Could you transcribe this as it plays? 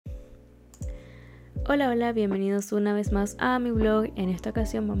Hola, hola, bienvenidos una vez más a mi vlog. En esta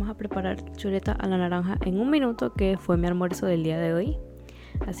ocasión vamos a preparar chuleta a la naranja en un minuto, que fue mi almuerzo del día de hoy.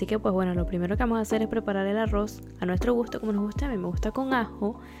 Así que pues bueno, lo primero que vamos a hacer es preparar el arroz a nuestro gusto, como nos gusta. A mí me gusta con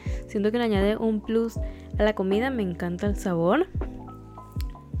ajo, siento que le añade un plus a la comida, me encanta el sabor.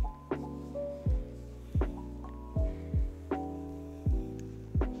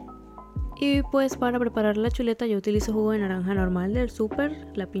 Y pues para preparar la chuleta yo utilizo jugo de naranja normal del súper,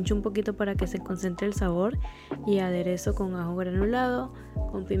 la pincho un poquito para que se concentre el sabor y aderezo con ajo granulado,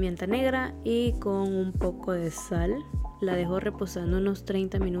 con pimienta negra y con un poco de sal. La dejo reposando unos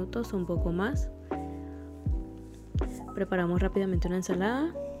 30 minutos o un poco más. Preparamos rápidamente una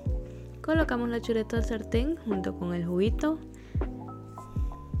ensalada. Colocamos la chuleta al sartén junto con el juguito.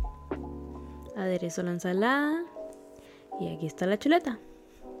 Aderezo la ensalada y aquí está la chuleta.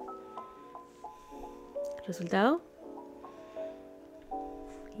 Resultado,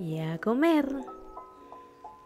 y a comer.